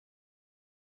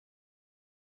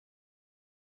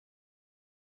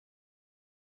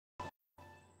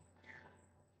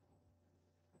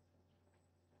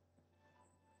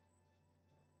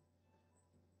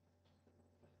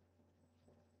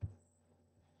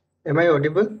Am I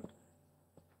audible?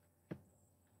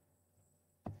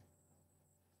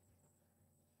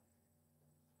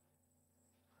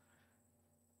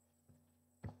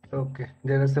 Okay,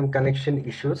 there are some connection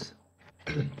issues.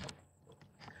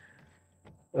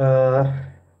 Uh,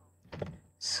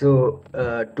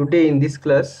 Today in this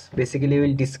class, basically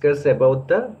we'll discuss about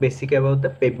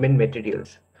the pavement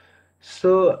materials.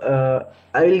 I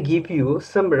will give you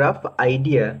some rough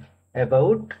idea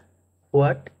about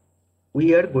what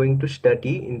we are going to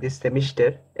study in this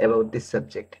semester about this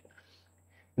subject.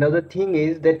 Now the thing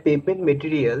is that pavement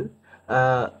material,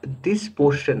 this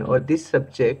portion or this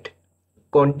subject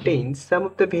contains some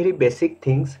of the very basic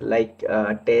things like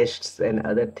tests and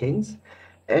other things,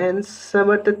 and some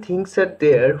other things are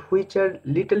there which are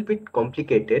little bit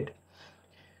complicated.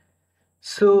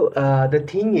 The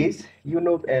thing is,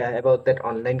 about that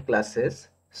online classes.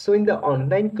 So in the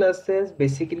online classes,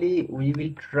 basically we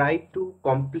will try to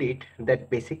complete that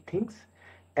basic things,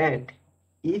 and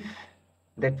if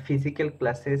that physical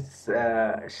classes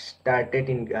started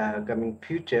in coming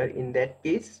future, in that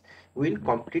case, we'll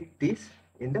complete this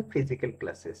in the physical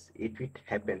classes if it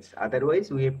happens. Otherwise,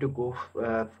 we have to go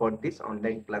for this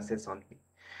online classes only.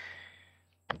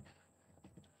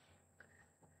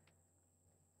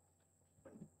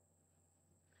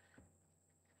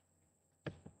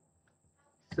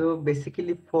 So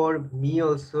basically for me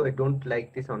also, I don't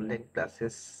like this online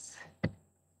classes.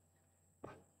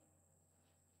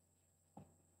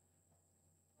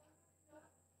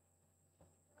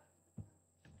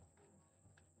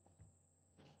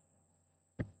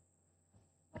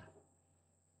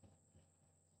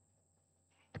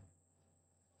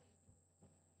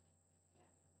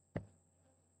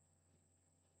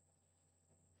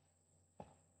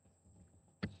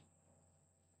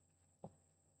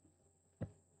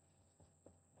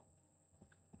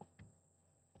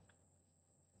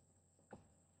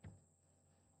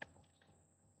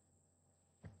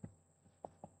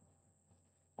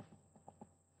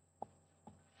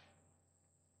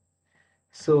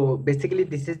 So basically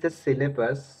this is the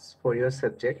syllabus for your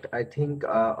subject. I think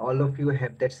all of you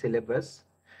have that syllabus.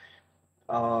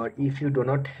 If you do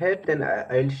not have, then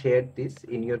I'll share this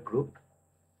in your group.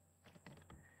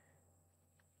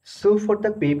 So for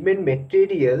the pavement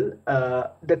material,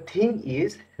 the thing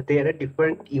is there are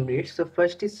different units. So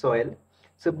first is soil.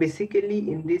 So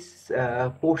basically in this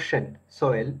portion,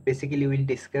 soil, basically we'll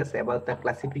discuss about the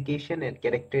classification and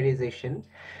characterization.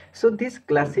 So this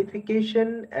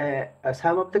classification,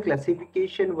 some of the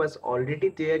classification was already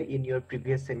there in your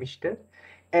previous semester.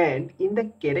 And in the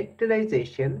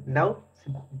characterization, now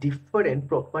different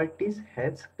properties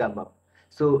has come up.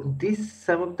 So this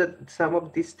some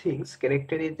of these things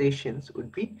characterizations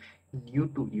would be new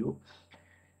to you.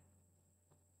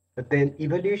 Then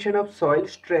evaluation of soil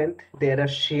strength, there are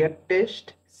shear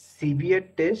test, severe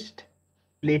test,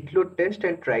 plate load test,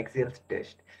 and triaxial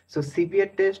test. So severe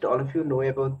test, all of you know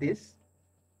about this.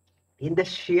 In the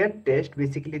shear test,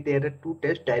 basically there are two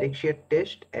tests, direct shear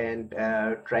test and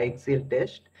triaxial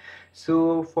test.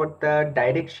 So for the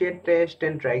direct shear test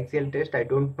and triaxial test, I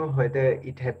don't know whether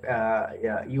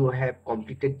yeah, you have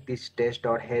completed this test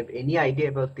or have any idea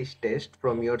about this test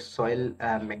from your soil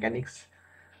mechanics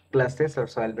classes or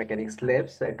soil mechanics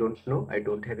labs. I don't know, I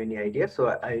don't have any idea, so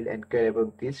I'll inquire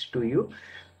about this to you.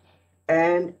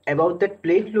 And about that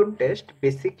plate load test,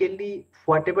 basically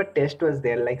whatever test was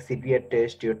there, like severe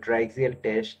test, your triaxial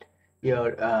test,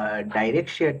 your direct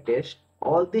shear test,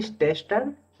 all these tests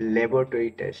are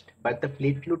laboratory test. But the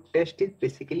plate load test is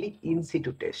basically in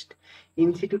situ test.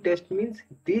 In situ test means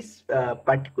this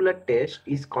particular test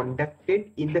is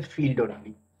conducted in the field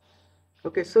only.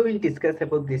 Okay, so we'll discuss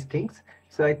about these things.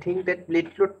 So I think that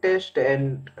plate load test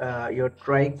and your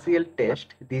triaxial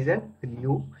test, these are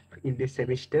new in this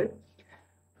semester.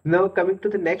 Now coming to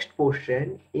the next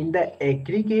portion, in the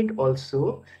aggregate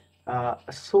also,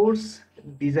 source,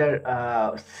 these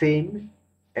are same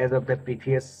as of the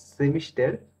previous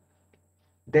semester.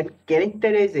 Then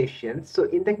characterization. So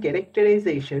in the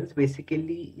characterizations,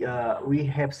 basically we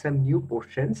have some new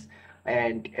portions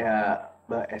and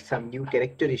some new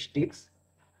characteristics.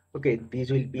 Okay, these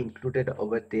will be included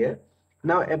over there.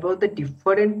 Now about the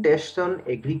different tests on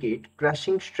aggregate,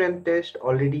 crushing strength test,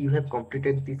 already you have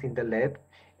completed this in the lab.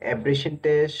 Abrasion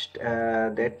test,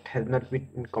 that has not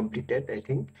been completed, I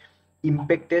think.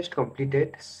 Impact test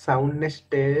completed. Soundness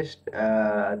test,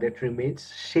 that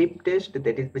remains. Shape test,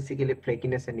 that is basically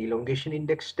flakiness and elongation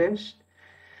index test.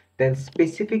 Then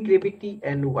specific gravity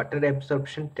and water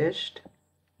absorption test,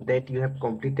 that you have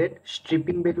completed.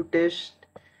 Stripping value test,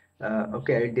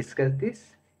 okay, I will discuss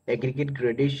this. Aggregate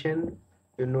gradation,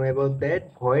 you know about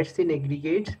that. Voids in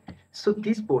aggregates, So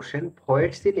this portion,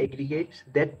 voids in aggregates,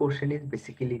 that portion is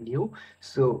basically new.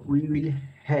 So we will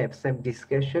have some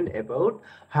discussion about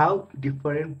how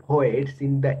different voids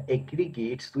in the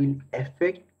aggregates will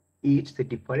affect its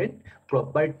different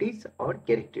properties or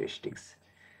characteristics.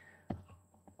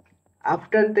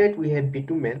 After that we have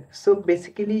bitumen. So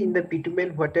basically in the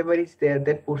bitumen, whatever is there,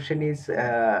 that portion is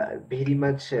very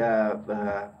much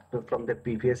from the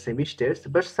previous semesters,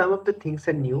 but some of the things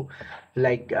are new,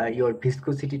 like your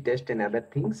viscosity test and other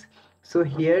things. So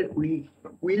here we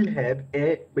will have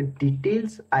a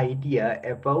details idea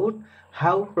about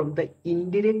how from the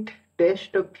indirect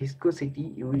test of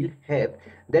viscosity you will have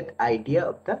that idea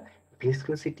of the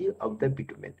viscosity of the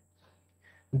bitumen.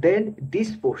 Then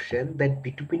this portion, that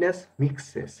bituminous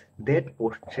mixes, that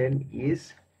portion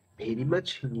is very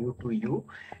much new to you,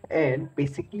 and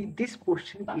basically this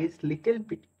portion is little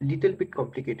bit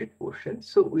complicated portion.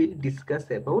 So we'll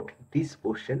discuss about this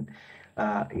portion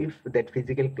if that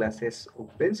physical classes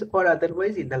opens, or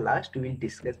otherwise in the last we will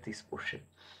discuss this portion.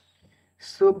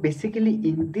 So basically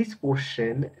in this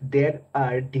portion, there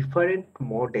are different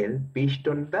model based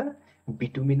on the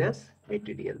bituminous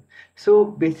material. So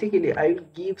basically I will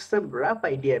give some rough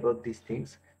idea about these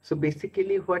things. So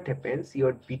basically what happens,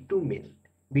 your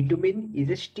bitumen is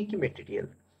a sticky material.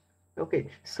 Okay,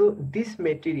 so this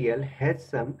material has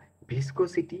some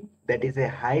viscosity, that is a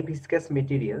high viscous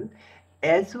material,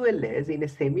 as well as in a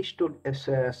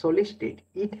solid state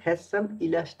it has some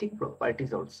elastic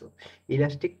properties also.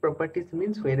 Elastic properties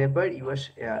means whenever you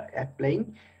are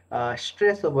applying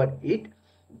stress over it,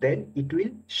 then it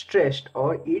will stressed,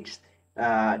 or its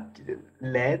uh,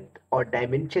 length or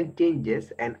dimension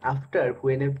changes, and after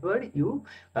whenever you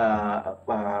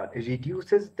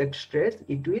reduces that stress,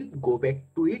 it will go back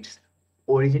to its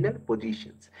original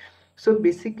positions. So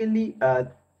basically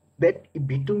that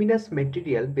bituminous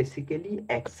material basically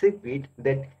exhibit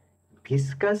that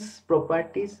viscous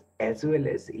properties as well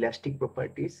as elastic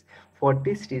properties. For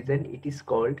this reason it is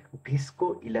called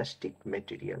viscoelastic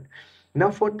material. Now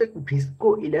for the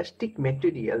viscoelastic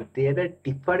material, there are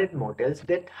different models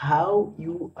that how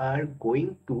you are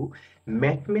going to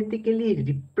mathematically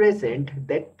represent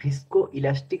that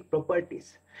viscoelastic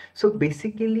properties. So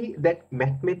basically that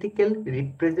mathematical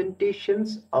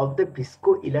representations of the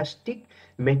viscoelastic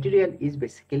material is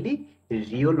basically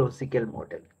rheological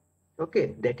model.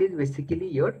 Okay, that is basically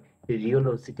your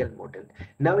rheological model.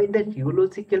 Now in the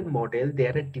rheological model,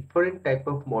 there are different type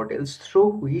of models through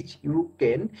which you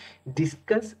can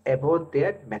discuss about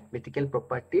their mathematical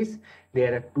properties.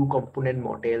 There are two component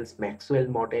models, Maxwell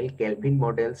model, Kelvin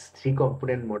models, three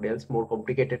component models, more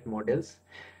complicated models.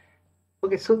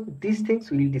 Okay, so these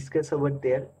things we'll discuss over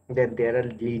there. Then there are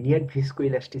linear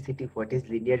viscoelasticity. What is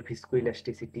linear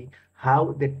viscoelasticity?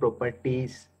 How the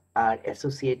properties are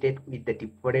associated with the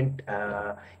different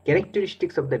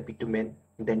characteristics of the bitumen.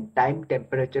 Then time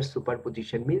temperature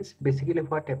superposition means basically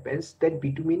what happens, that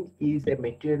bitumen is a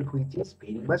material which is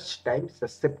very much time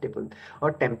susceptible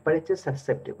or temperature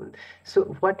susceptible. So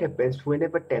what happens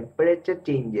whenever temperature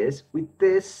changes,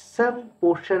 with some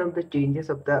portion of the changes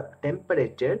of the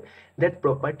temperature, that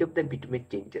property of the bitumen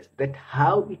changes. That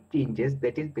how it changes,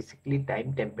 that is basically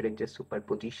time temperature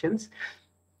superpositions.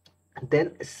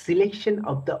 Then selection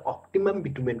of the optimum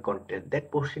bitumen content, that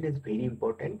portion is very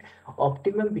important.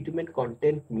 Optimum bitumen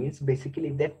content means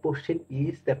basically that portion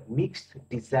is the mixed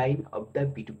design of the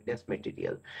bituminous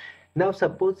material. Now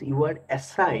suppose you are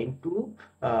assigned to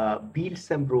build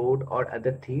some road or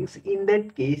other things. In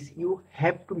that case you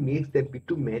have to mix the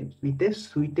bitumen with a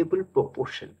suitable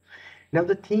proportion. Now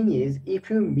the thing is, if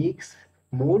you mix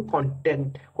more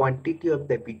quantity of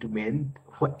the bitumen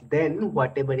then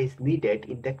whatever is needed,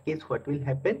 in that case what will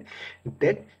happen,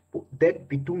 that that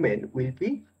bitumen will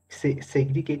be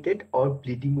segregated or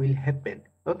bleeding will happen.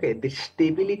 Okay, the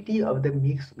stability of the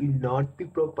mix will not be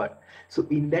proper. So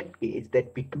in that case,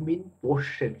 that bitumen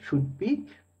portion should be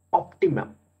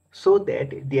optimum, so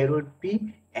that there would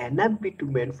be enough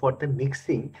bitumen for the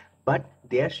mixing, but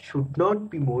there should not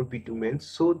be more bitumen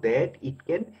so that it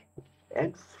can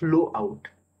and flow out.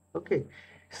 Okay,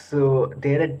 so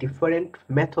there are different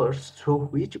methods through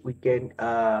which we can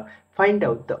find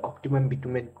out the optimum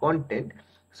bitumen content.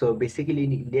 So basically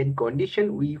in Indian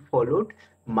condition we followed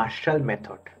Marshall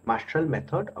method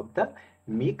of the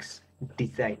mix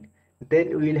design.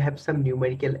 Then we will have some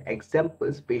numerical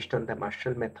examples based on the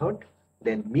Marshall method,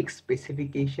 then mix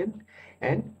specification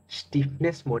and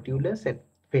stiffness modulus and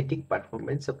fatigue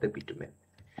performance of the bitumen.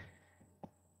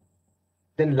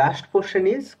 Then last portion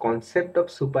is concept of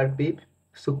superpave.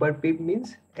 Superpave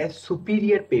means a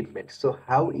superior pavement. So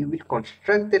how you will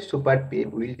construct the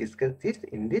superpave, we will discuss this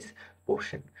in this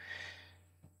portion.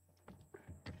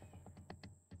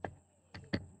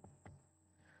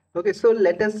 Okay, so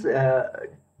let us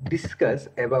discuss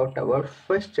about our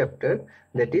first chapter,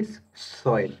 that is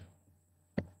soil.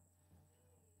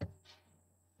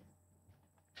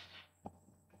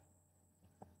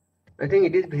 I think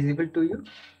it is visible to you,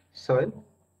 soil.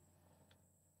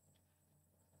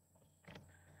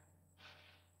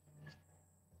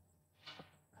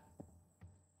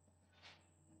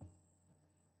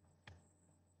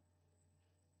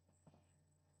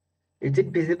 Is it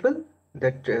visible,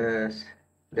 that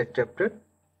that chapter?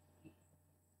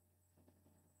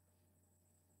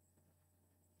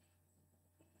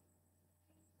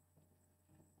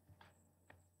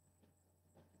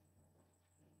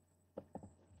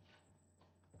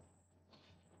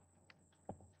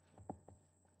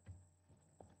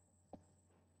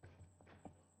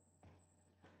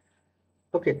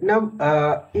 Okay, now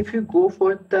if you go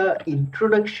for the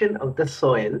introduction of the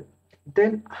soil,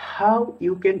 then how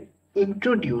you can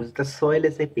introduce the soil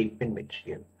as a pavement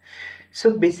material.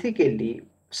 So basically,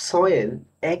 soil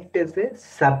act as a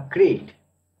subgrade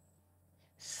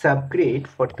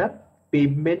for the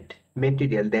pavement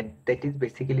material, that is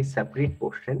basically subgrade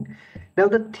portion. Now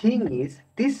the thing is,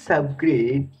 this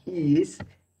subgrade is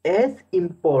as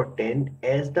important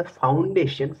as the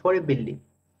foundation for a building.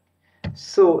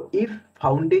 So if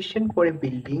foundation for a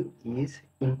building is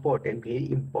important, very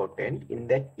important, in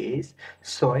that case,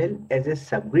 soil as a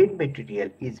subgrade material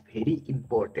is very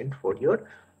important for your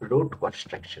road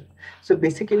construction. So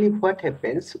basically what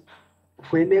happens,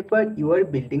 whenever you are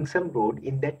building some road,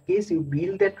 in that case you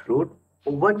build that road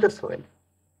over the soil.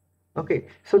 Okay,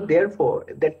 so therefore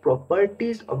that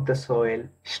properties of the soil,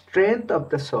 strength of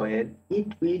the soil, it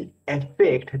will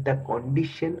affect the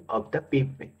condition of the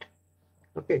pavement.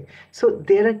 Okay, so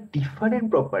there are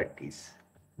different properties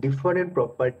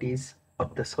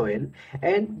of the soil,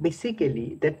 and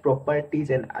basically that properties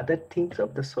and other things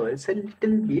of the soil is a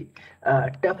little bit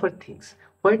tougher things.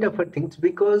 Why tougher things?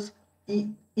 Because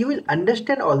you will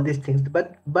understand all these things,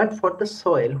 but for the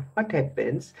soil, what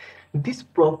happens? These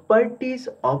properties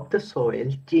of the soil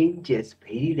changes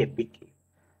very rapidly,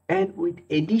 and with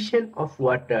addition of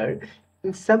water,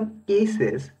 in some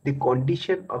cases the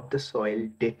condition of the soil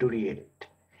deteriorate,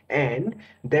 and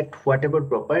that whatever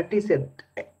properties that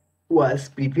was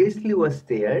previously was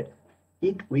there,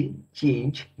 it will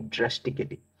change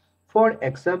drastically. For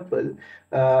example,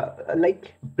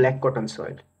 like black cotton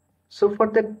soil. So for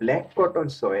that black cotton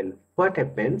soil, what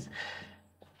happens?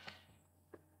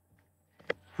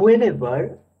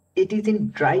 Whenever it is in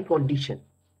dry condition,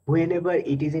 whenever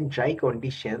it is in dry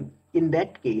condition, in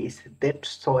that case that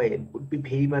soil would be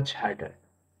very much harder.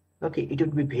 Okay, it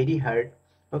would be very hard.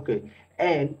 Okay,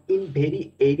 and in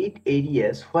very arid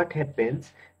areas, what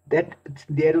happens, that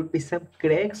there would be some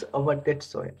cracks over that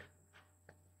soil.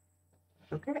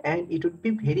 Okay, and it would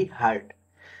be very hard.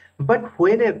 But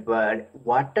whenever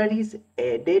water is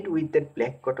added with that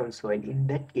black cotton soil, in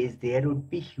that case there would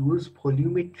be huge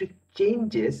volumetric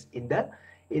changes in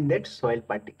that soil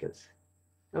particles.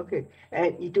 Okay,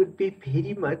 and it would be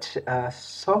very much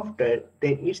softer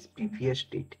than its previous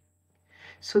state.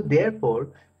 So therefore,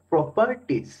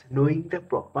 knowing the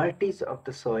properties of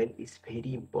the soil is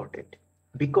very important,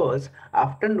 because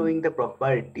after knowing the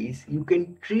properties, you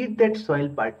can treat that soil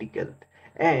particle,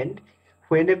 and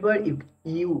whenever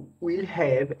you will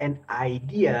have an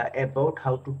idea about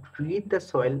how to treat the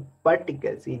soil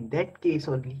particles, in that case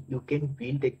only you can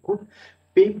build a good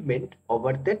pavement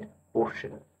over that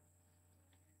portion.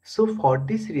 So for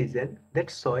this reason, that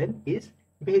soil is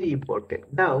very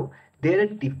important. Now there are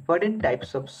different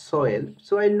types of soil,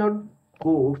 so I'll not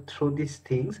go through these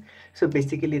things. So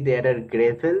basically there are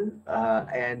gravel,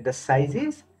 and the size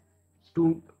is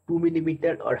 2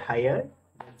 millimeter or higher.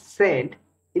 Sand,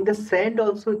 in the sand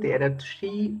also there are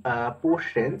three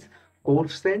portions: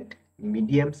 coarse sand,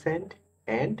 medium sand,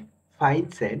 and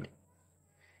fine sand.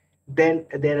 Then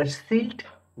there are silt,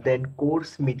 then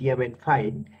coarse, medium, and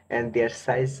fine, and their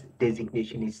size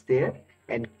designation is there.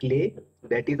 And clay,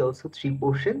 that is also three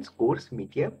portions: coarse,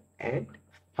 medium, and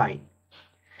fine.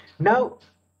 Now,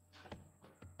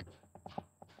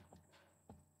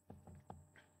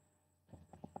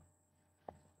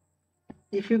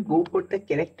 if you go for the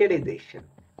characterization,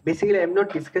 basically I'm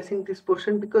not discussing this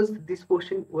portion because this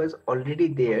portion was already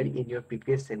there in your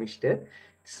previous semester.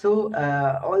 So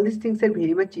all these things are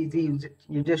very much easy.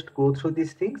 You just go through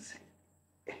these things,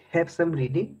 have some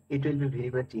reading, it will be very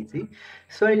much easy.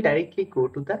 So I'll directly go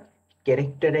to the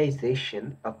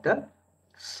characterization of the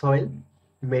soil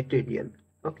material.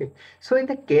 Okay, so in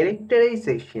the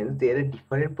characterization there are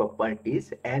different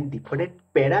properties and different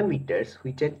parameters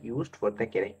which are used for the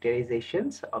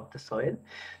characterizations of the soil.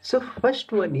 So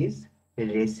first one is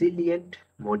resilient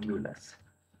modulus.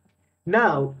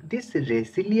 Now, this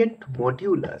resilient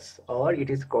modulus, or it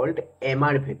is called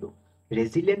MR value,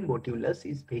 resilient modulus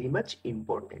is very much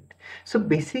important. So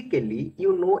basically,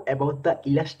 you know about the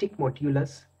elastic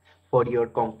modulus for your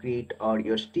concrete or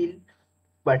your steel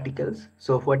particles.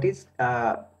 So what is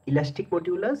elastic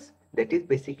modulus? That is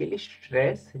basically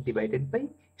stress divided by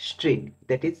strain.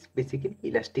 That is basically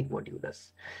elastic modulus.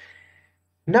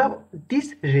 Now,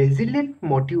 this resilient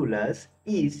modulus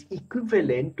is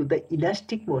equivalent to the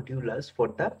elastic modulus for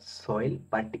the soil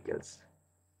particles.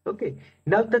 Okay.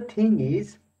 Now, the thing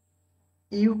is,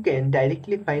 you can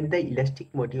directly find the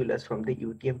elastic modulus from the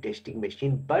UTM testing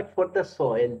machine, but for the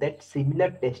soil, that similar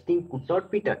testing could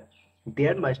not be done.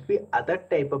 There must be other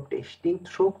type of testing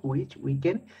through which we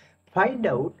can find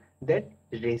out that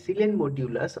resilient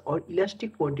modulus or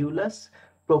elastic modulus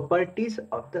properties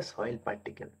of the soil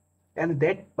particle. And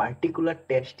that particular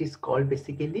test is called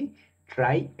basically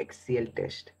triaxial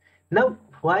test. Now,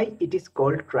 why it is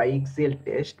called triaxial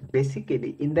test?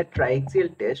 Basically, in the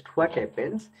triaxial test, what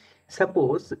happens?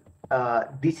 Suppose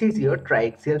this is your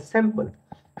triaxial sample.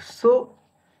 So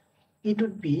it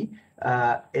would be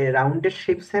a rounded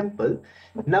shape sample.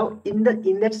 Now, in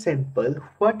that sample,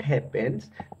 what happens?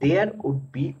 There would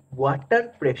be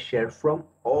water pressure from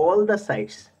all the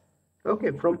sides.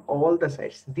 Okay, from all the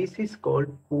sides. This is called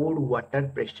pore water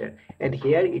pressure, and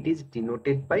here it is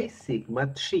denoted by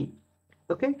sigma 3.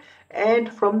 Okay,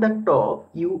 and from the top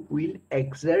you will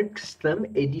exert some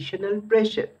additional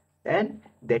pressure, and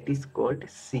that is called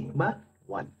sigma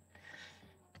 1.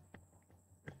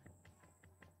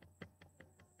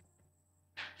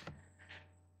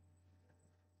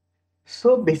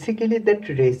 So basically that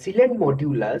resilient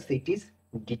modulus, it is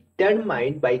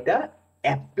determined by the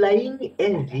applying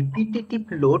a repetitive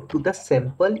load to the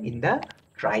sample in the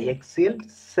triaxial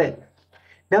cell.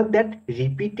 Now that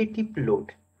repetitive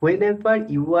load, whenever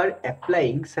you are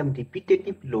applying some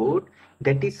repetitive load,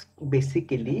 that is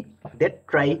basically, that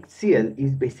triaxial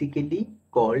is basically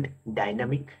called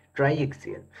dynamic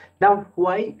triaxial. Now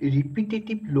why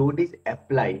repetitive load is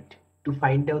applied? To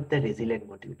find out the resilient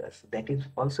modulus, that is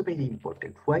also very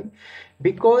important. Why?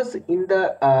 Because in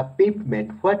the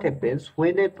pavement, what happens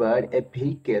whenever a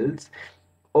vehicles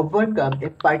overcome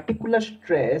a particular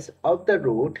stress of the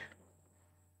road,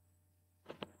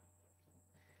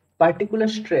 particular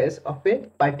stress of a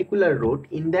particular road,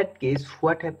 in that case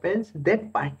what happens,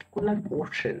 that particular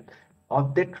portion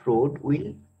of that road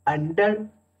will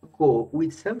undergo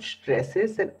with some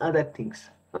stresses and other things.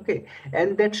 Okay,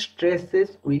 and that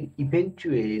stresses will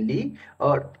eventually,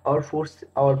 or force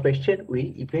or pressure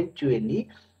will eventually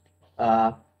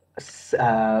uh,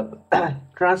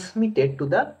 transmitted to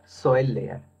the soil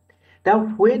layer. Now,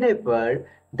 whenever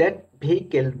that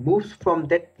vehicle moves from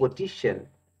that position,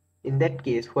 in that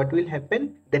case, what will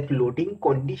happen? That loading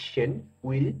condition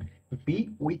will be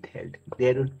withheld.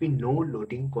 There will be no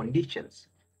loading conditions.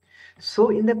 So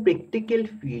in the practical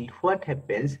field, what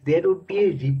happens? There would be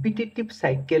a repetitive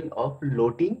cycle of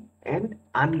loading and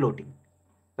unloading.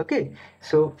 Okay,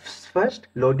 so first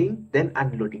loading, then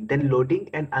unloading, then loading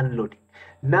and unloading.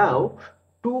 Now,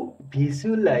 to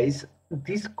visualize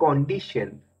this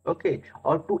condition, okay,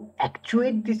 or to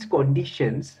actuate these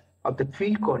conditions of the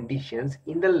field conditions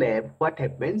in the lab, what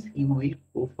happens? You will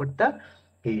go for the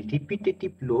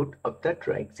repetitive load of the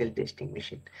triaxial testing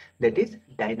machine, that is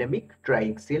dynamic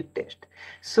triaxial test.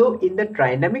 So in the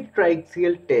dynamic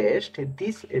triaxial test,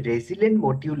 this resilient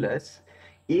modulus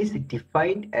is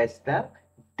defined as the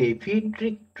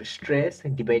deviatric stress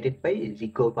divided by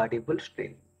recoverable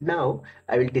strain. Now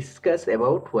I will discuss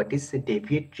about what is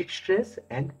deviatric stress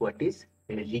and what is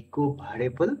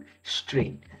recoverable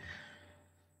strain.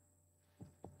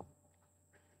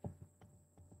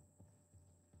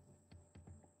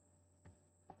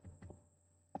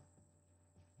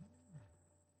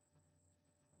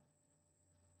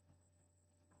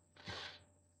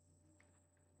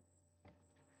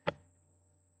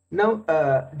 Now,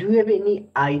 do you have any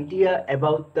idea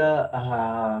about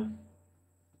the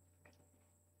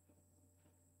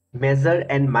major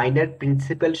and minor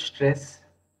principal stress?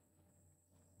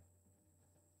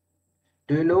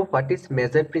 Do you know what is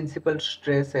major principal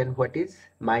stress and what is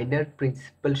minor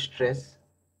principal stress?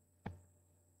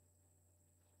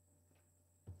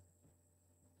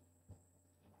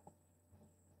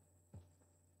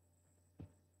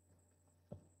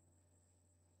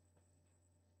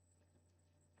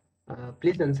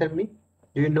 Please answer me.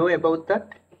 Do you know about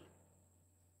that?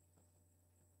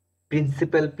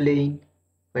 Principal playing,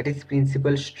 what is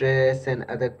principal stress and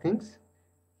other things?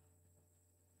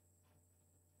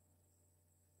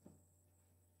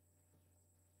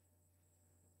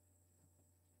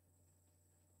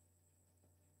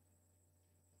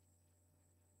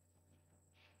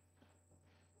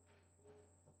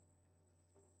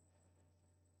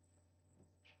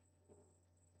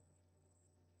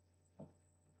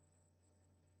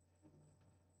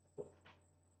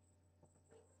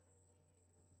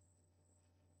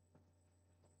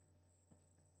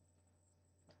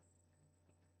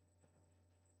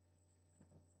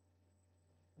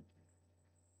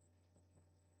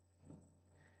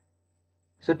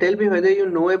 So tell me whether you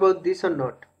know about this or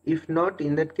not. If not,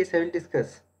 in that case I will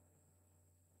discuss.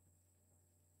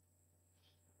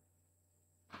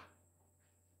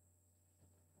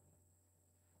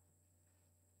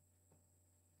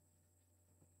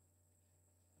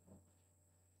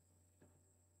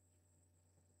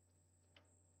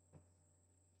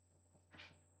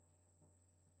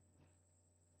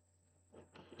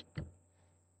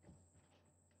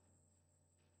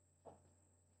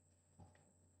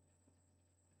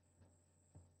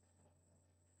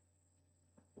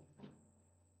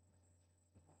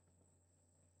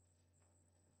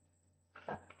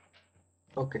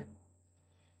 Okay.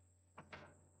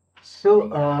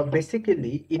 So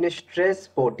basically, in a stress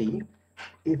body,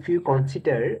 if you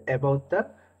consider about the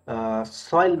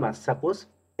soil mass, suppose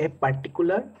a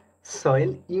particular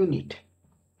soil unit,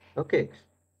 okay,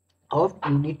 of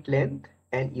unit length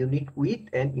and unit width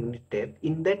and unit depth.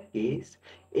 In that case,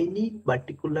 any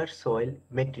particular soil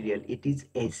material, it is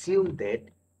assumed that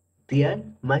there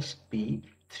must be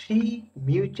three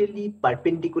mutually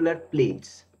perpendicular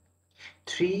planes,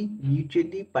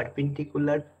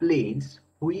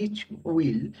 which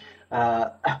will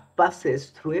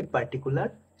passes through a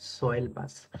particular soil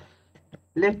mass.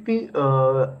 Let me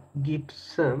give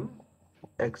some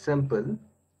example.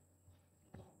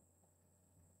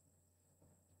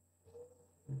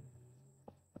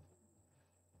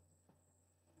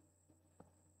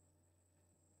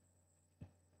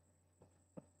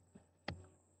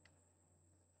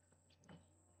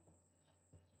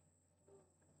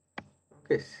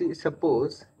 Okay, see,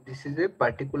 suppose this is a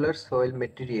particular soil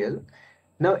material.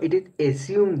 Now it is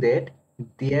assumed that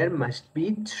there must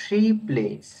be three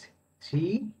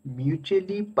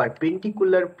mutually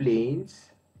perpendicular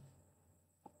planes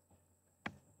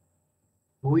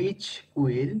which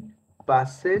will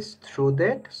passes through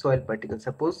that soil particle.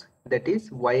 Suppose that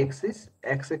is y-axis,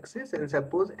 x-axis, and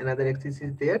suppose another axis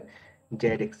is there,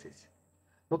 z-axis.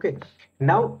 Okay,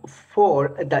 now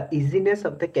for the easiness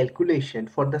of the calculation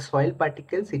for the soil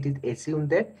particles, it is assumed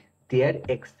that there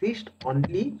exist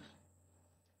only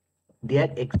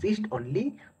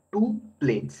two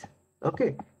planes.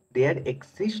 Okay, there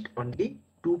exist only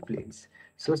two planes.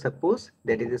 So suppose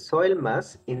that is a soil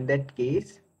mass. In that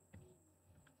case,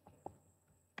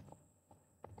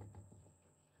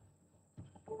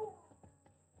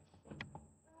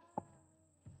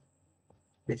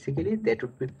 basically that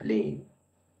would be plane.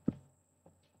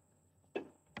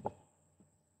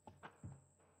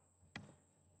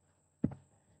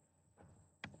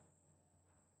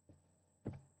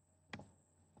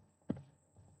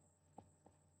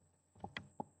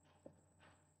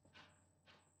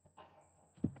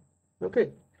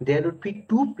 Okay, there would be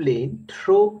two plane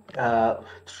through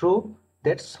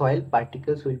that soil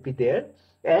particles will be there,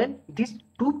 and these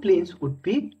two planes would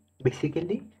be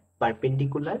basically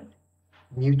perpendicular,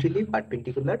 mutually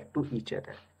perpendicular to each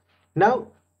other. Now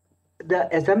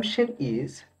the assumption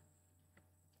is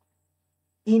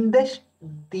in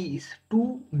these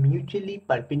two mutually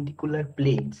perpendicular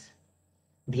planes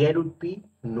there would be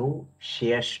no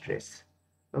shear stress.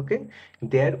 Okay,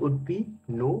 there would be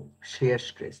no shear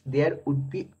stress, there would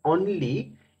be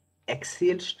only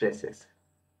axial stresses.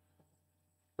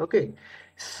 Okay,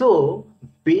 so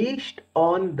based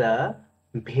on the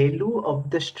value of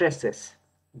the stresses,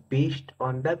 the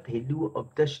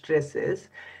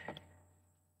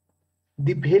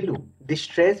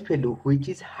stress value which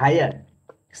is higher,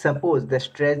 suppose the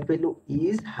stress value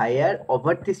is higher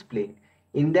over this plane,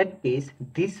 in that case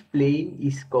this plane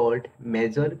is called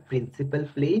major principal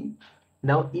plane.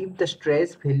 Now if the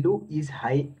stress value is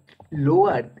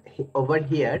lower over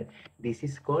here, this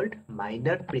is called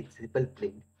minor principal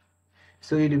plane.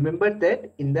 So you remember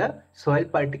that in the soil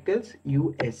particles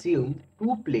you assume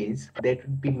two planes that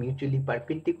would be mutually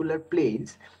perpendicular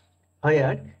planes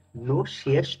where no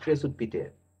shear stress would be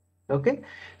there. Okay,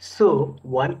 so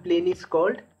one plane is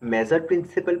called major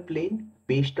principal plane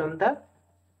based on the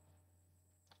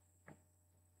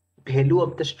value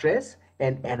of the stress,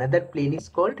 and another plane is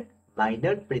called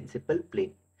minor principal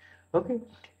plane. Okay,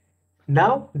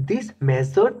 now this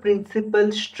major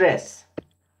principal stress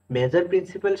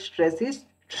is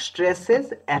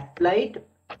stresses applied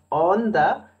on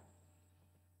the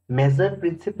major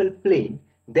principal plane.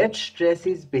 That stress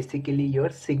is basically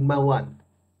your sigma 1.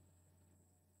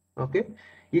 Okay,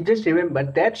 you just remember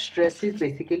that stress is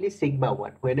basically sigma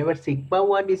 1. Whenever sigma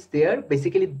 1 is there,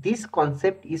 basically this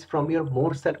concept is from your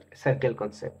Mohr circle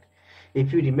concept.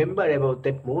 If you remember about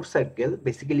that Mohr circle,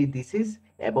 basically this is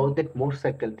about that Mohr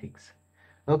circle things.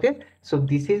 Okay, so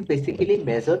this is basically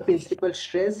major principal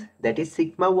stress, that is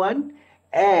sigma 1,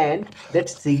 and that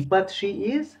sigma 3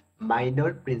 is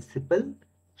minor principal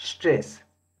stress.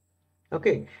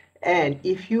 Okay, and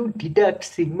if you deduct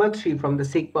sigma 3 from the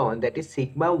sigma 1, that is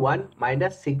sigma 1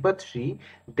 minus sigma 3,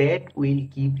 that will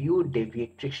give you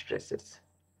deviatoric stresses.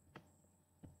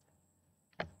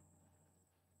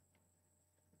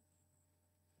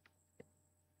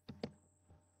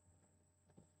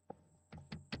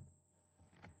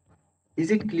 Is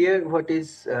it clear what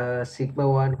is sigma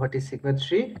 1, what is sigma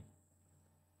 3?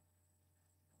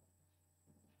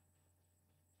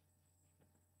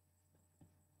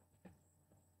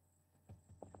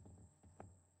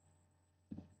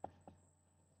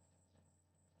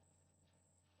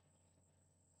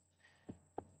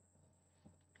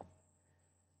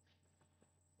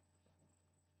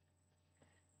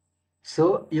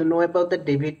 So you know about the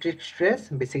deviatoric stress.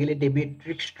 Basically,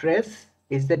 deviatoric stress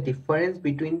is the difference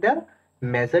between the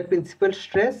measured principal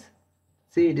stress.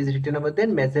 See, it is written over there,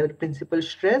 measured principal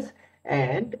stress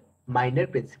and minor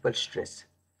principal stress.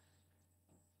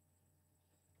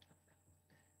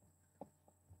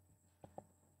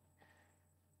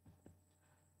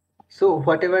 So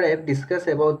whatever I have discussed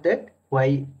about that,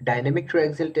 why dynamic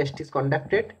triaxial test is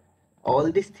conducted,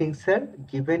 all these things are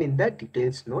given in the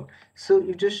details note. So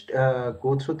you just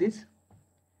go through this.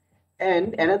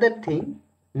 And another thing,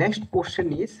 next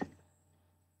question is,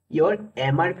 your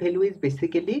MR value is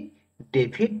basically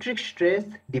deviatoric stress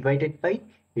divided by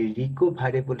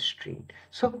recoverable strain.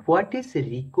 So what is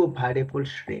recoverable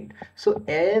strain? So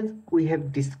as we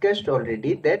have discussed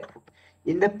already that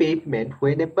in the pavement,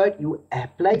 whenever you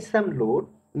apply some load,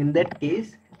 in that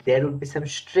case there would be some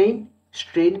strain.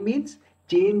 Strain means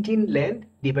change in length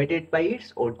divided by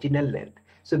its original length.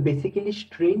 So basically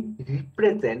strain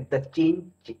represent the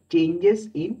changes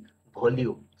in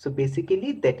volume. So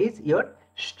basically that is your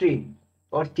strain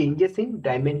or changes in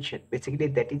dimension. Basically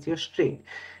that is your strain.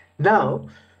 Now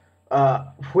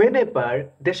whenever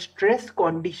the stress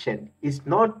condition is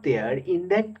not there, in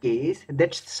that case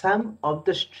that some of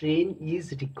the strain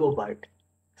is recovered.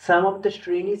 Some of the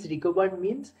strain is recovered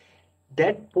means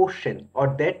that portion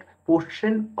of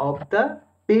the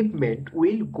pavement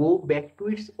will go back to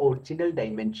its original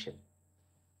dimension.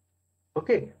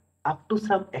 Okay, up to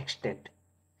some extent.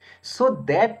 So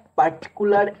that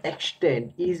particular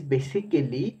extent is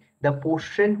basically the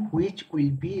portion which will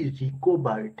be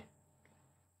recovered.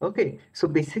 Okay, so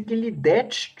basically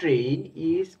that strain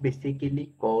is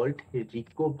basically called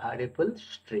recoverable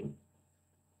strain.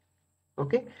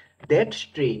 Okay, that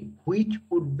strain which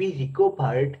would be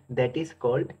recovered, that is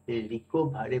called a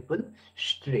recoverable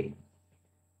strain.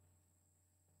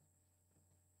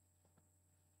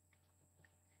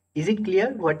 Is it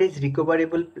clear what is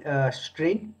recoverable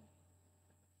strain?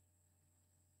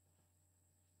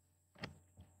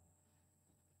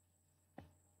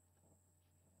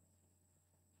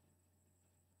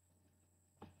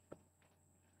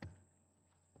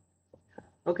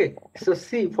 Okay, so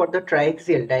see, for the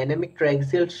triaxial, dynamic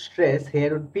triaxial stress,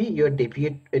 here would be your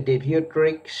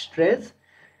deviatoric stress,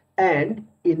 and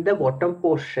in the bottom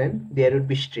portion there would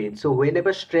be strain. So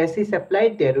whenever stress is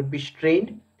applied, there would be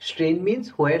strain. Strain means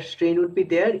where strain would be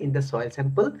there in the soil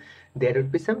sample, there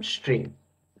would be some strain.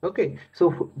 Okay,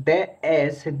 so there,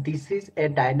 as this is a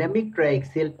dynamic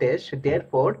triaxial test,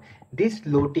 therefore this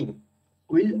loading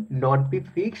will not be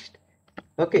fixed.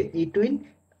 Okay, it will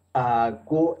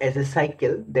go as a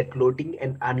cycle, that loading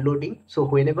and unloading. So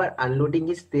whenever unloading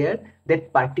is there,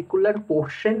 that particular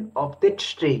portion of that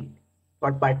strain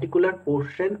or particular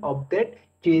portion of that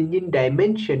change in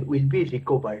dimension will be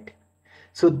recovered.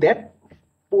 So that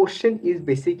portion is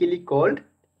basically called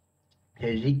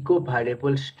a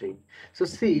recoverable strain. So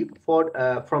see, for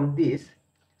from this,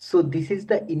 so this is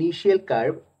the initial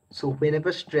curve. So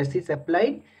whenever stress is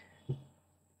applied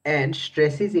and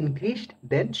stress is increased,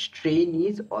 then strain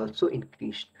is also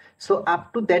increased. So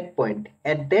up to that point,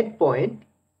 at that point,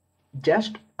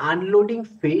 just unloading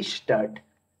phase start.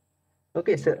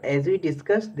 Okay, so as we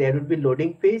discussed, there will be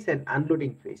loading phase and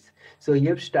unloading phase. So you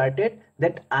have started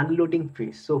that unloading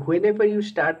phase. So whenever you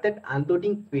start that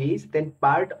unloading phase, then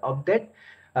part of that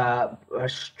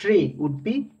strain would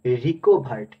be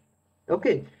recovered.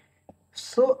 Okay,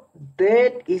 so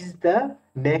that is the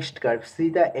next curve. See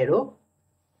the arrow,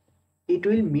 it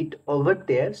will meet over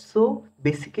there. So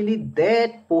basically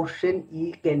that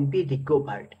portion can be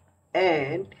recovered,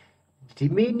 and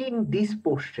remaining this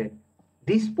portion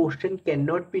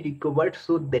cannot be recovered.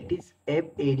 So that is an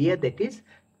area that is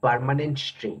permanent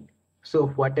strain. So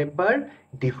whatever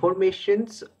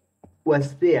deformations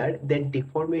was there, then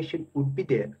deformation would be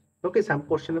there. Okay, some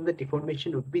portion of the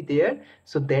deformation would be there.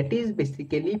 So that is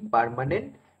basically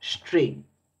permanent strain.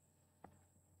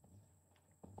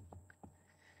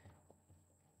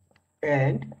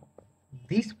 And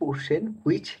this portion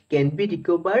which can be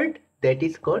recovered, that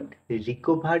is called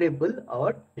recoverable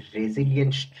or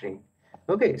resilient strain.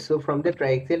 Okay, so from the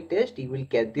triaxial test you will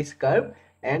get this curve,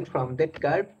 and from that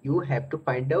curve you have to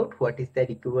find out what is the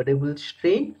recoverable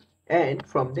strain, and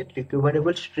from that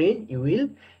recoverable strain you will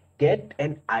get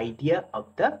an idea of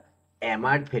the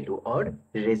MR value or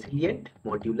resilient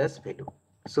modulus value.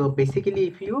 So basically,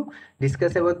 if you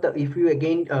discuss about the, if you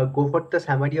again go for the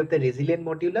summary of the resilient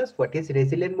modulus, what is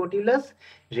resilient modulus?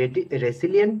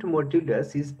 Resilient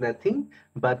modulus is nothing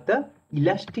but the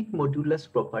elastic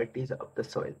modulus properties of the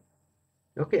soil.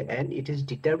 Okay, and it is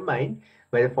determined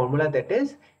by the formula that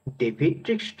is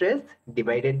Davidric stress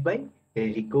divided by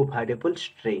recoverable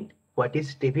strain. What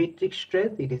is Davidric stress?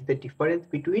 It is the difference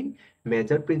between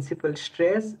major principal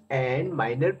stress and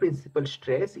minor principal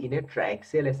stress in a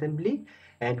triaxial assembly.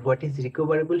 And what is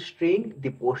recoverable strain?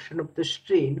 The portion of the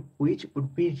strain which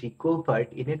would be recovered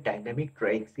in a dynamic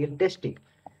triaxial testing.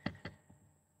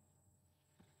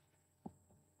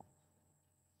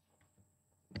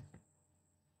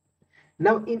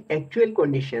 Now, in actual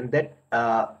condition, that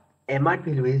MR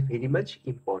value is very much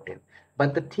important.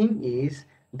 But the thing is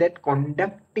that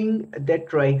conducting that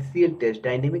triaxial test,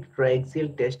 dynamic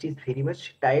triaxial test, is very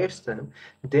much tiresome.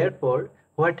 Therefore,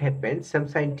 what happens? Some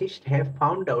scientists have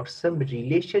found out some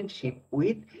relationship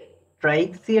with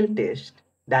triaxial test,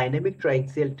 dynamic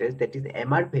triaxial test, that is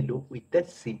MR value, with the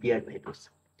CPR values.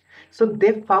 So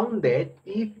they found that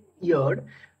if your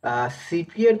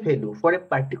CPR value for a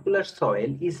particular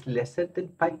soil is lesser than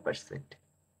 5%,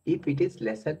 if it is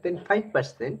lesser than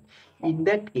 5%, in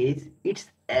that case,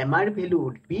 its MR value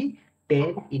would be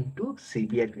 10 into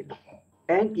CPR value.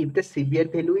 And if the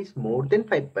CPR value is more than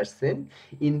 5%,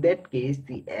 in that case,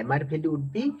 the MR value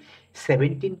would be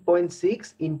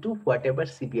 17.6 into whatever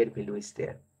CPR value is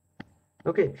there.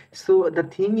 Okay, so the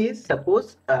thing is,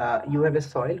 suppose you have a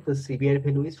soil whose CBR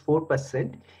value is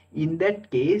 4%. In that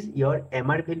case, your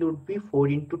MR value would be 4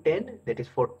 into 10, that is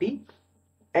 40.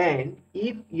 And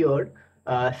if your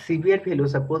CBR value,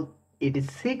 suppose it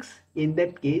is 6 in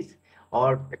that case,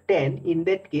 or 10, in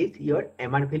that case, your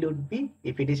MR value would be,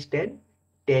 if it is 10,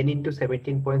 10 into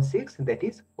 17.6, that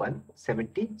is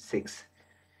 176.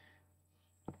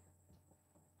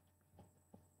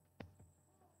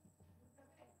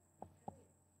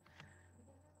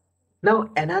 Now,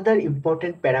 another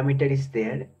important parameter is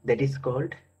there, that is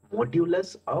called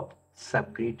modulus of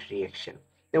subgrade reaction.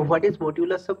 Now, what is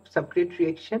modulus of subgrade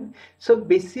reaction? So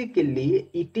basically,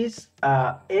 it is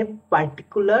a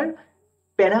particular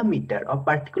parameter or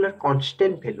particular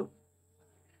constant value,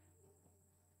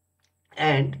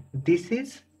 and this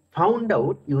is found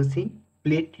out using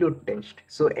plate load test.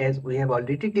 So as we have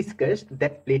already discussed,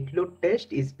 that plate load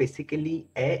test is basically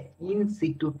a in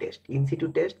situ test. In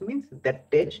situ test means the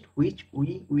test which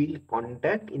we will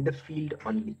conduct in the field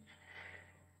only.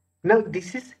 Now,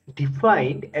 this is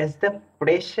defined as the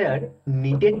pressure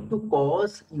needed to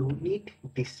cause unit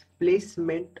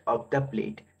displacement of the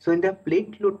plate. So, in the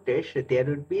plate load test, there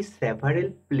would be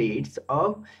several plates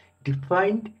of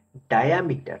defined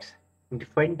diameters.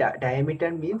 Defined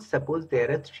diameter means, suppose there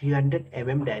are 300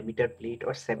 diameter plate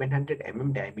or 700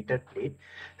 diameter plate.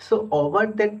 So, over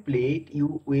that plate,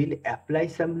 you will apply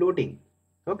some loading.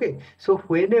 Okay, so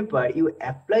whenever you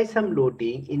apply some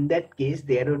loading, in that case,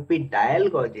 there would be dial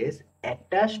gauges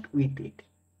attached with it.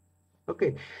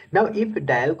 Okay, now if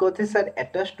dial gauges are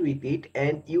attached with it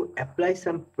and you apply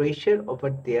some pressure over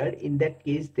there, in that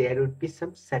case, there would be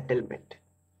some settlement.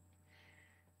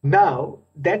 Now,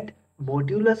 that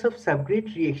modulus of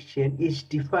subgrade reaction is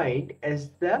defined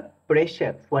as the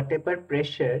pressure, whatever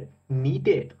pressure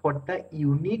needed for the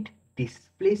unit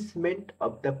displacement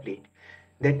of the plate.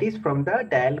 That is, from the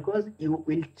dial gauge, you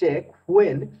will check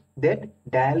when that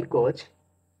dial gauge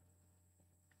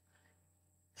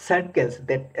circles,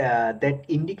 that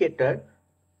indicator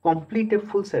complete a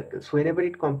full circle. So whenever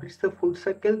it completes the full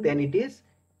circle, then it is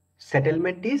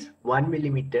settlement is 1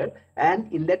 millimeter,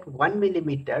 and in that 1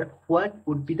 millimeter, what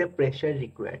would be the pressure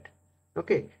required?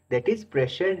 Okay, that is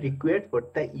pressure required for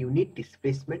the unit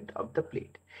displacement of the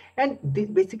plate. And this,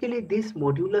 basically, this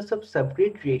modulus of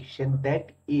subgrade reaction,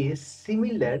 that is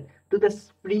similar to the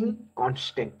spring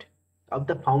constant of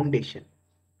the foundation.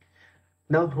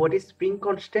 Now, what is spring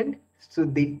constant? So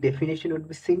the definition would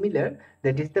be similar.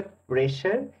 That is the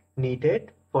pressure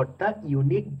needed for the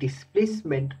unit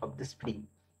displacement of the spring.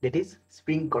 That is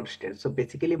spring constant. So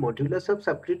basically, modulus of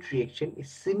subgrade reaction is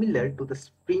similar to the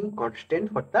spring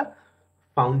constant for the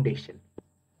foundation.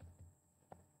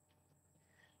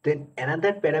 Then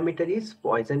another parameter is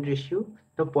Poisson ratio.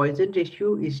 Now, Poisson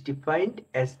ratio is defined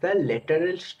as the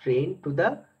lateral strain to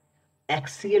the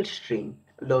axial strain,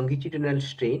 longitudinal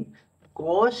strain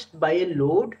caused by a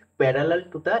load parallel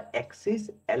to the axis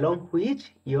along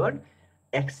which your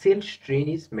axial strain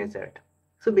is measured.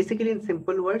 So basically, in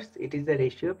simple words, it is the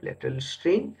ratio of lateral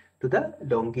strain to the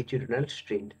longitudinal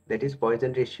strain, that is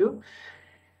Poisson ratio.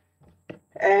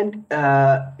 And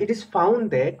it is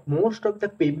found that most of the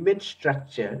pavement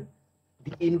structure,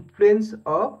 the influence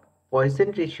of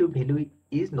Poisson ratio value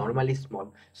is normally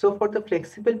small. So for the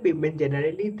flexible pavement,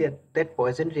 generally that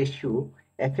Poisson ratio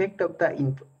effect of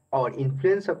the or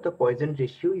influence of the Poisson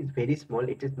ratio is very small.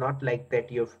 It is not like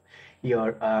that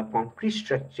your concrete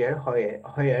structure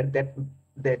where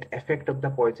that effect of the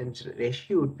Poisson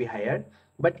ratio would be higher.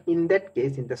 But in that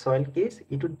case, in the soil case,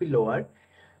 it would be lower.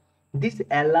 This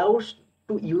allows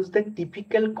to use the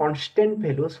typical constant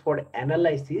values for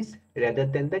analysis rather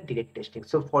than the direct testing.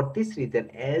 So for this reason,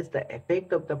 as the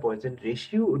effect of the Poisson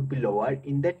ratio would be lower,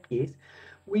 in that case,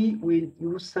 we will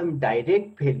use some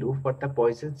direct value for the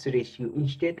Poisson's ratio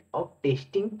instead of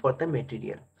testing for the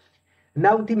material.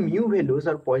 Now the mu values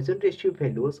or Poisson ratio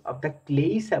values of the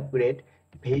clay subgrade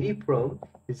vary from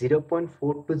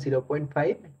 0.4 to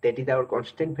 0.5. That is our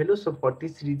constant value. So for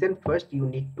this reason, first you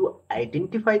need to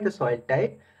identify the soil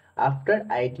type. After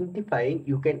identifying,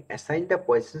 you can assign the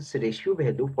Poisson's ratio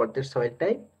value for the soil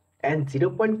type, and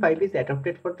 0.5 is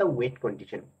adopted for the wet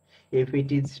condition. If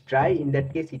it is dry, in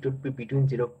that case it would be between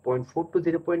 0.4 to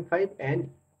 0.5, and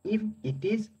if it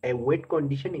is a wet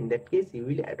condition, in that case you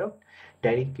will adopt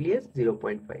directly as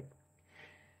 0.5.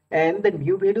 And the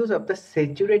mu values of the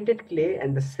saturated clay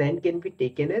and the sand can be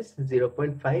taken as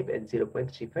 0.5 and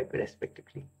 0.35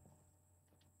 respectively.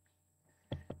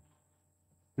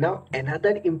 Now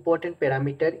another important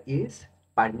parameter is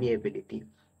permeability.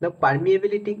 Now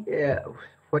permeability,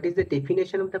 what is the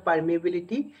definition of the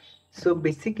permeability? So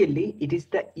basically it is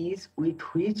the ease with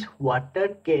which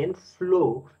water can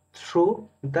flow through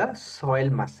the soil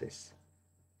masses.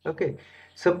 Okay,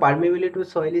 so permeability to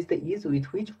soil is the ease with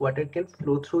which water can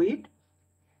flow through it.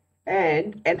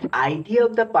 And an idea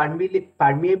of the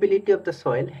permeability of the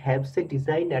soil helps the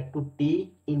designer to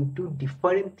take into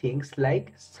different things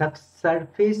like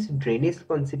subsurface drainage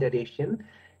consideration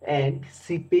and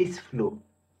seepage flow.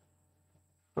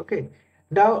 Okay,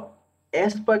 now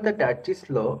as per the Darcy's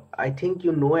law, I think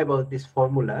you know about this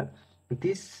formula.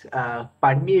 This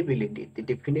permeability, the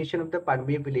definition of the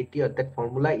permeability of that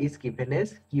formula is given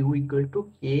as Q equal to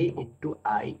K into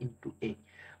I into A.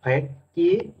 Where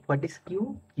K, what is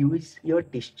Q? Q is your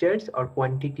discharge or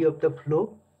quantity of the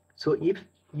flow. So if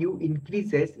U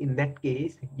increases, in that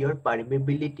case, your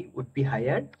permeability would be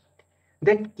higher.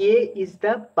 That K is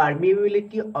the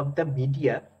permeability of the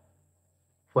media.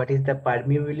 What is the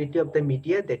permeability of the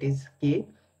media? That is K.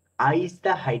 I is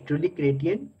the hydraulic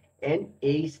gradient and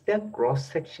A is the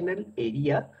cross-sectional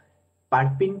area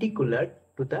perpendicular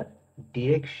to the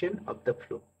direction of the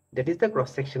flow. That is the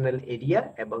cross-sectional area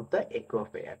above the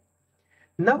aquifer.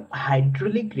 Now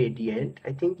hydraulic gradient,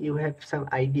 I think you have some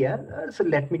idea. So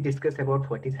let me discuss about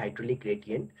what is hydraulic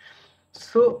gradient.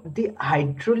 So the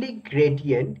hydraulic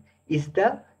gradient is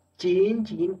the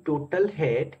change in total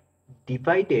head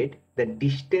divided the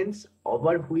distance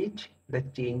over which the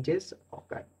changes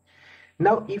occur.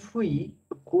 Now if we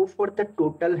go for the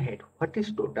total head, what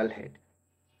is total head?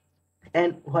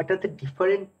 And what are the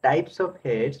different types of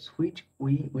heads which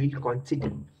we will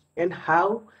consider, and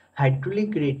how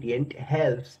hydraulic gradient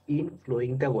helps in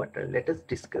flowing the water? Let us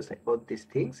discuss about these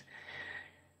things.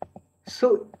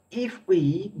 So if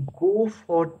we go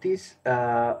for these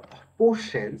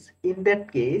portions, in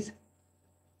that case,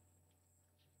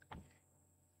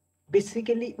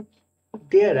 basically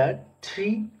there are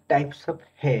three types of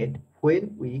head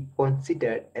when we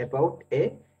consider about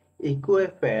a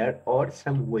aquifer or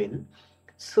some well.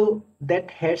 So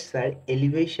that heads are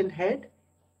elevation head,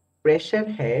 pressure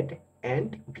head,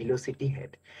 and velocity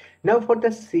head. Now for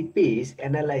the seepage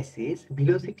analysis,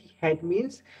 velocity head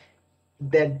means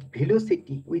that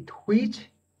velocity with which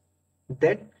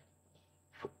that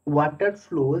water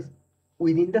flows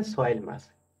within the soil mass.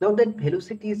 Now that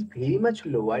velocity is very much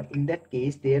lower, in that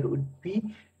case there would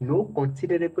be no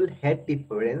considerable head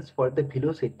difference for the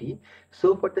velocity.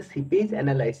 So for the seepage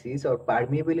analysis or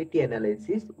permeability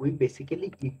analysis, we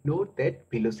basically ignore that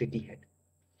velocity head.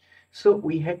 So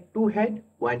we had two head,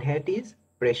 one head is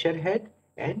pressure head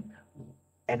and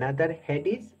another head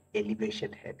is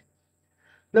elevation head.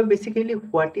 Now basically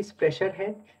what is pressure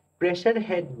head? Pressure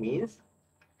head means,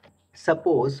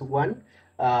 suppose one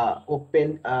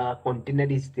open container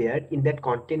is there. In that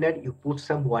container you put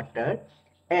some water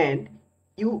and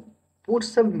you put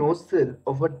some nozzle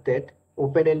over that,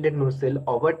 open-ended nozzle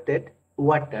over that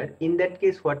water. In that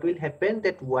case what will happen,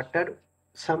 that water,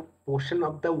 some portion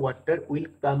of the water will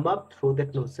come up through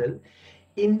that nozzle.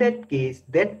 In that case,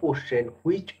 that portion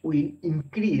which will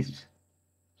increase,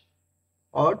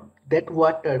 or that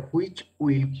water which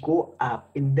will go up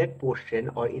in that portion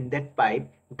or in that pipe,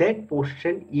 that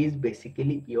portion is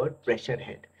basically your pressure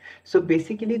head. So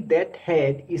basically that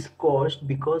head is caused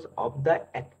because of the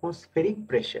atmospheric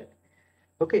pressure.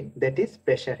 Okay, that is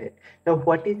pressure head. Now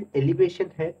what is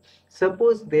elevation head?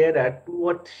 Suppose there are 2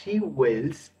 or 3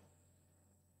 wells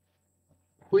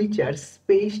which are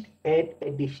spaced at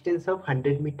a distance of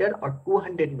 100 meter or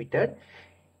 200 meter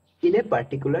in a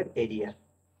particular area.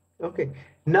 Okay,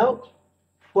 now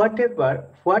what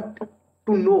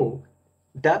to know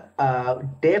the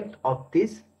depth of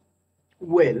this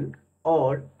well,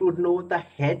 or to know the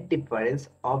head difference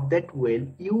of that well,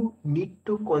 you need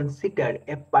to consider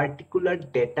a particular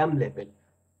datum level.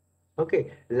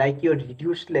 Okay, like your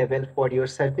reduced level for your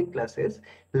surfing classes,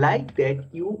 like that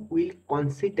you will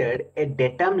consider a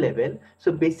datum level.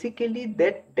 So basically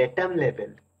that datum level,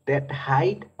 that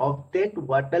height of that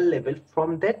water level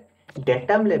from that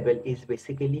datum level is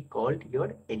basically called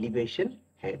your elevation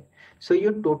head. So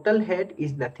your total head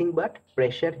is nothing but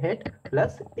pressure head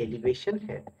plus elevation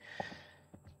head.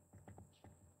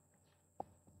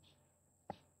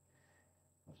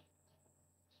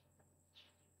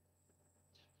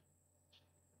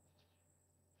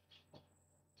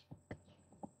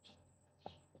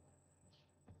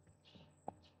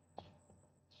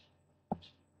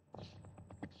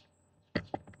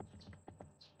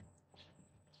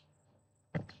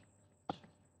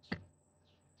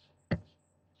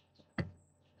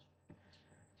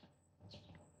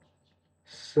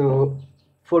 So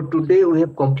for today we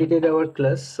have completed our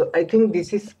class. So I think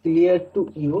this is clear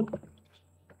to you.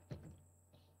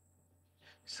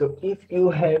 So if you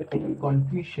have any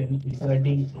confusion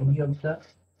regarding any of the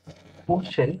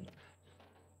portion,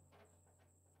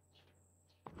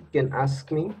 you can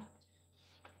ask me.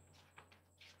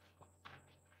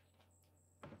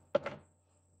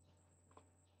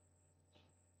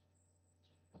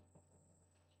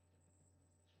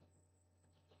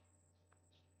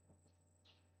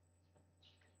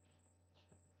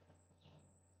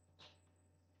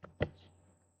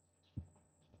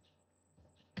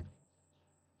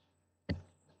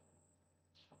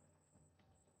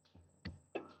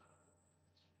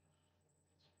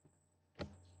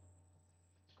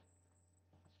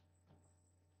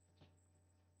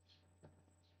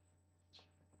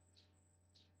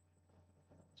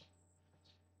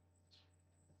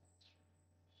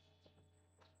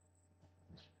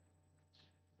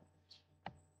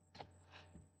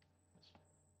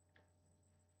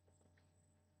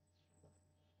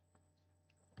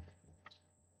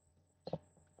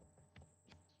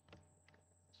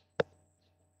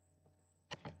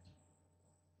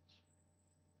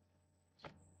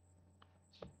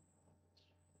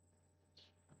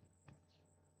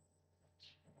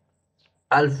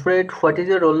 Alfred, what is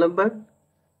your roll number?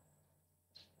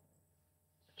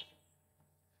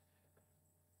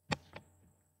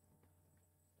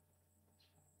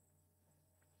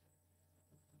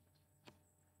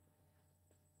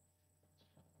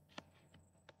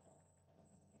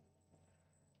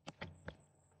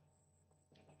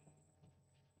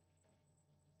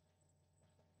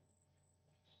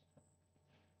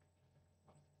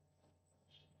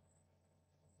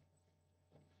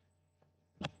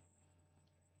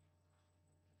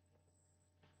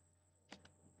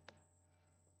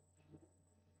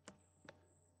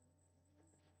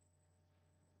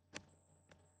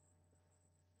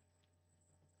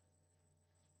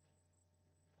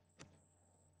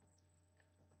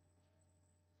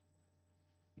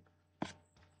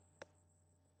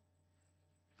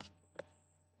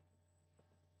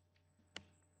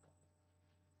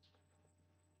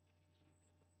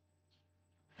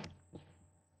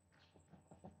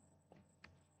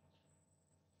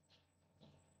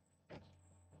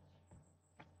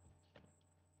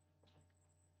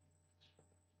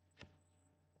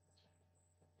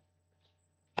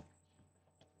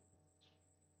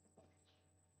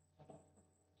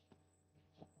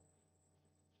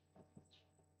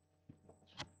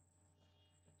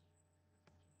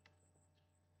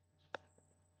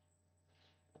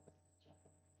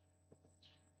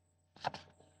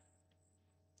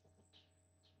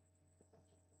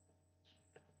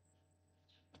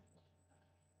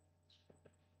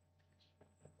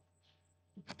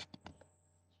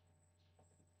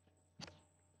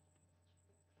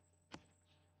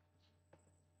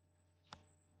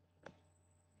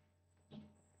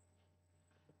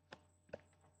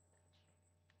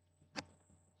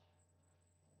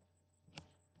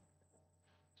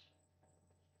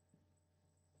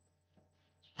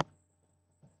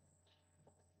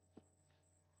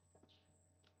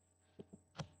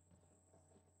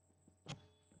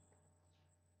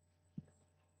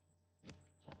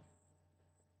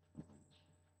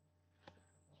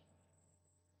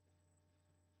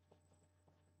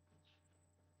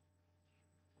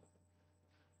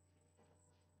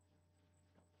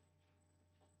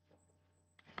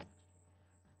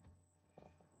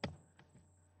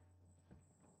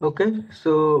 Okay,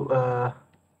 so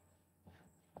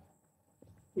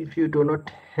if you do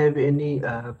not have any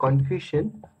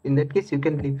confusion, in that case you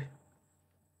can leave.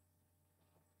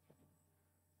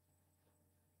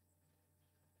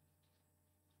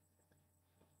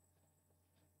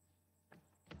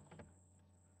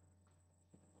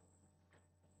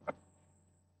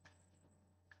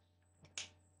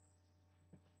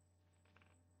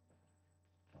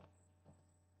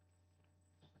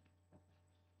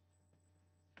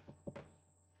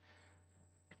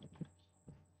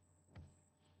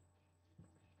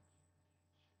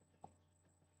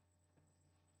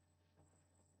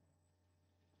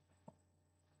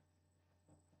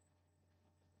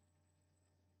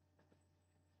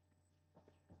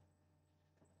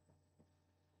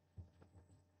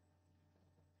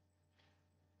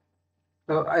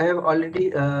 I have already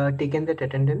taken that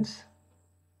attendance.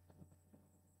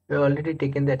 We have already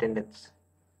taken the attendance.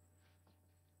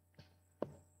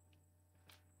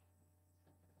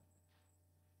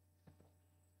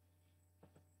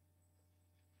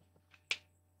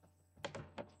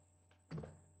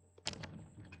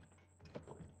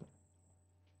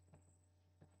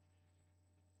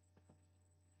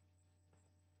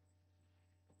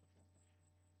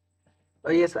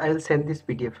 Yes, I will send this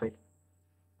PDF file.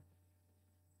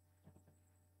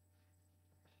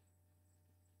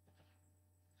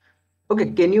 Okay,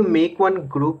 can you make one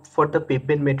group for the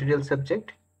pavement material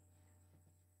subject?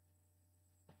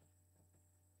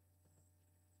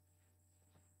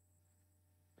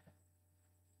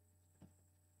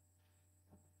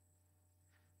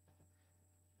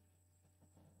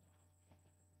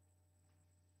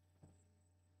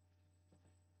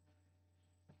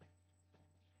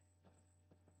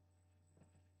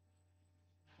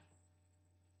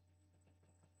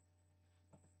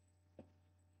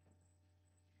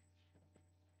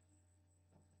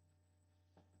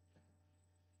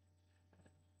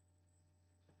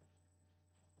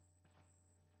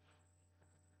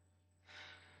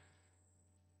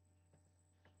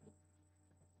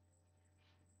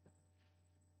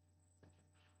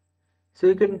 So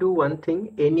you can do one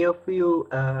thing. Any of you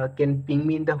can ping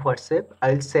me in the WhatsApp.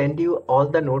 I'll send you all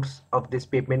the notes of this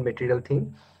pavement material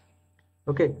thing.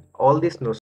 Okay, all these notes.